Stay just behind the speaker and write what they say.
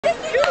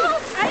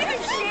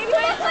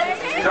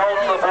He's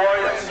also the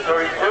boys,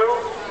 32.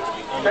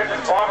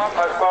 6 off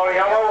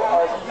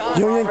Pasquale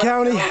Union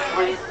County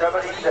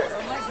 376.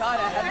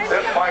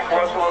 This Mike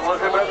Russell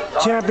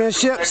Elizabeth.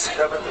 Championships.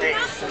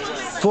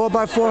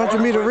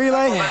 4x400 meter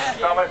relay.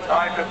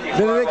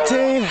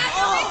 Benedictine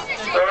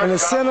in the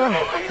center.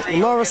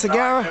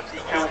 L.Segarra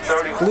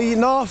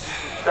leading off.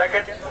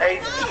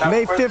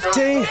 May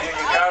 15,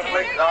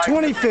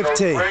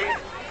 2015.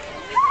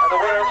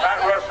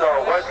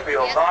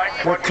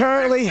 We're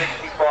currently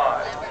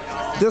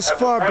this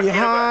far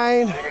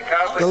behind.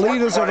 The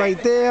leaders are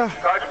right there.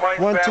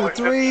 1, 2,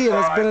 3, and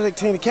it's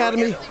Benedictine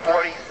Academy.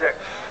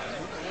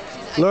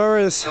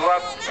 Laura is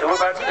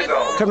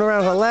coming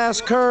around her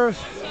last curve.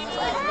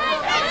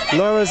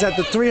 Laura is at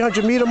the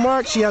 300 meter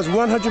mark. She has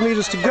 100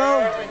 meters to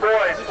go.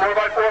 Boys,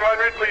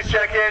 4x400, please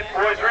check in.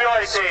 Boys,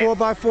 relay team.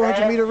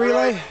 4x400 meter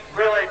relay.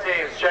 Relay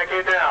teams, check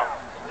in now.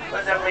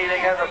 Let them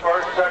leading in the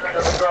first section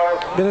of the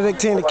girls.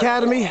 Benedictine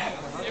Academy.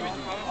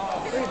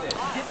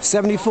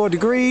 74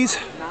 degrees.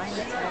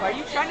 Are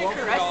you trying to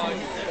caress me?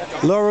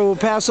 Laura will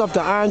pass off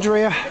to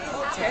Andrea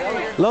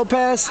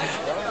Lopez.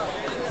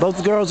 Both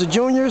the girls are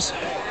juniors.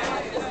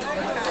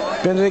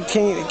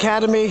 Benedictine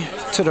Academy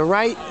to the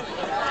right.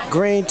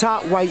 Green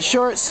top, white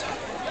shorts.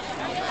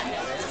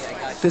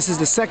 This is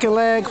the second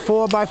leg,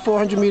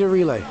 4x400 meter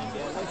relay.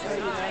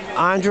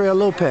 Andrea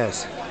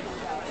Lopez.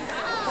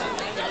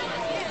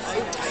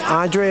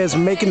 Andrea is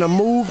making a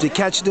move to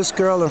catch this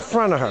girl in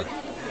front of her.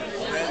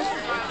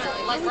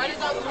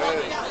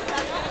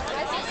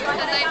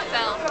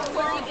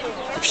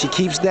 If she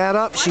keeps that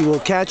up, she will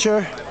catch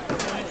her.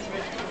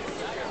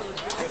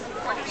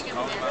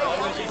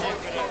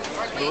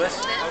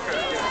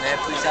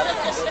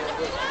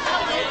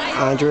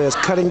 Andrea is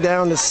cutting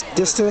down this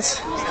distance.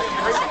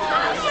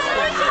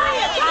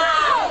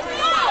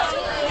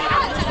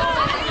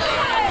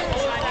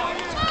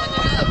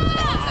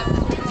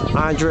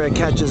 Andrea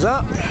catches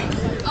up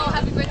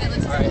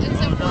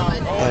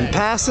and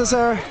passes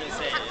her.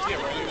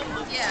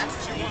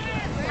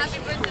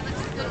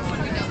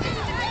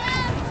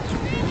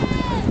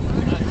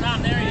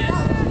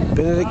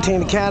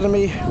 Benedictine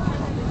Academy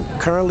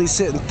currently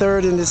sitting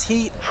third in this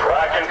heat.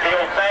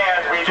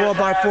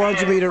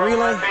 4x400 meter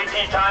relay.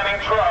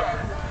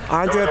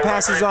 Andrea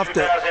passes off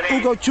to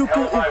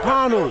Ugochukwu.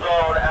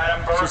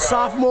 She's a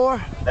sophomore.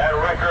 That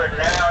record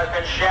now has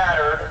been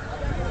shattered.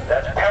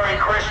 That's Perry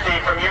Christie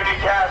from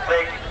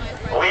U.C.I.A.C.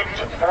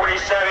 Leaped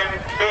 47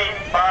 feet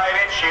 5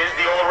 inches.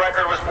 The old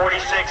record was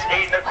 46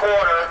 8 1/4.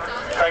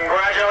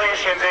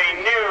 Congratulations, a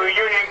new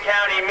Union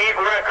County meet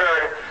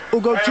record.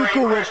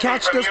 Ugochukwu will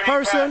catch this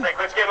person.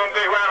 Let's give him a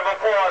big round of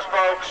applause,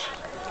 folks.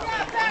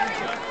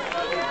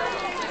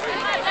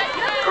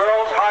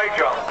 Girls high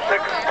jump,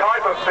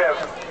 tied for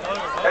 5th.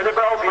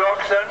 Isabel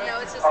Bjorkson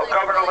of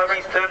Governor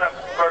Livingston of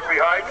Berkeley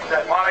Heights,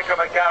 and Monica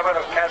McGavin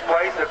of Kent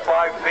Place at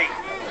 5 feet.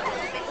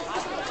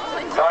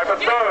 Tied for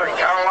 3rd,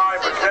 Caroline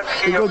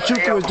Brzezinski of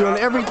Ugochukwu is doing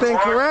everything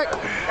correct.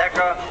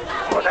 Eka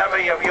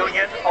Bonemi of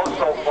Union,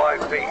 also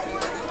 5 feet.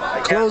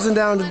 Closing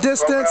down the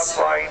distance.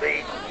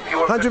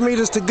 100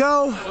 meters to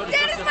go.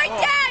 That is my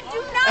dad. Do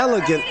not.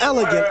 Elegant,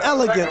 elegant,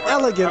 elegant,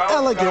 elegant,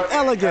 elegant,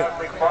 elegant.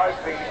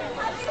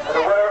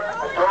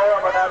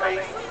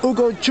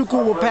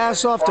 Ugochukwu will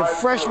pass off to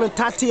freshman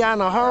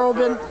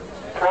T.Horrobin.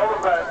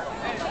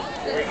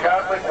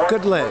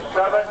 Good leg.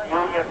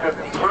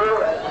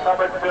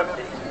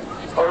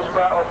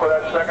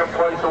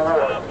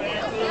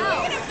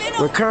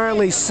 We're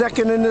currently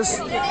second in this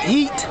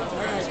heat.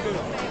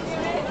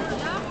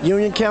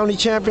 Union County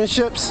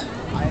Championships.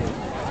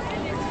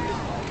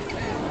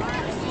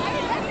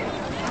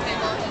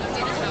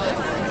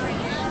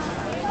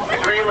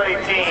 Relay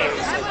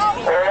teams,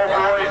 all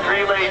boys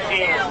relay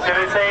teams to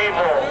the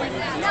table.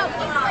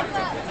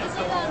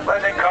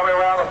 Letting coming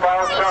around the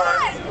final turn.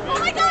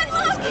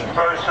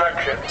 First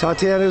section.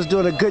 Tatiana is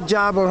doing a good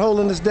job on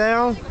holding this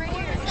down.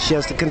 She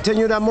has to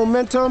continue that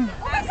momentum.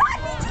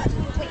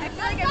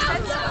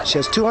 She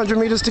has 200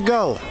 meters to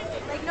go.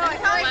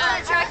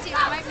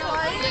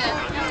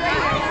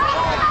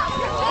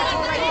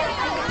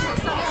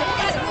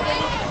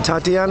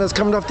 Tatiana's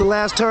coming off the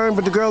last turn,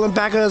 but the girl in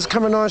back of her is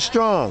coming on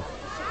strong.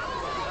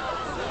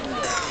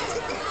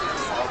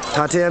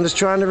 Tatiana's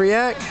trying to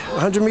react.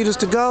 100 meters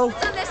to go.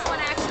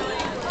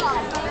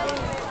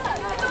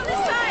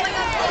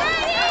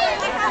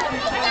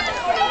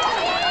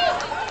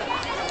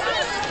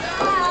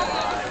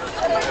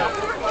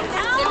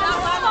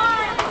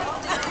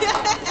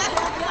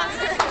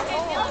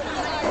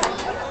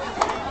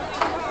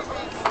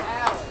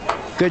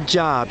 Good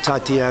job,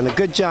 Tatiana.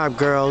 Good job,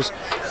 girls.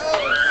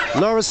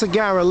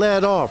 L.Segarra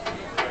led off.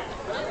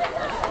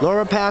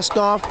 Laura passed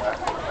off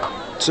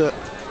to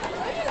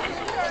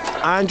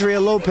Andrea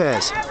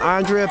Lopez.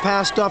 Andrea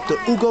passed off to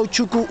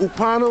Ugochukwu.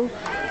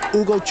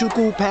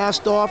 Ugochukwu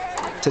passed off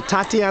to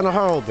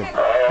T.Horrobin.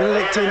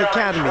 Benedictine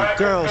Academy,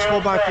 girls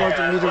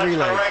 4x400 meter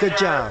relay. Good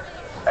job.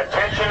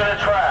 Attention to the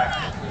track.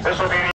 This will be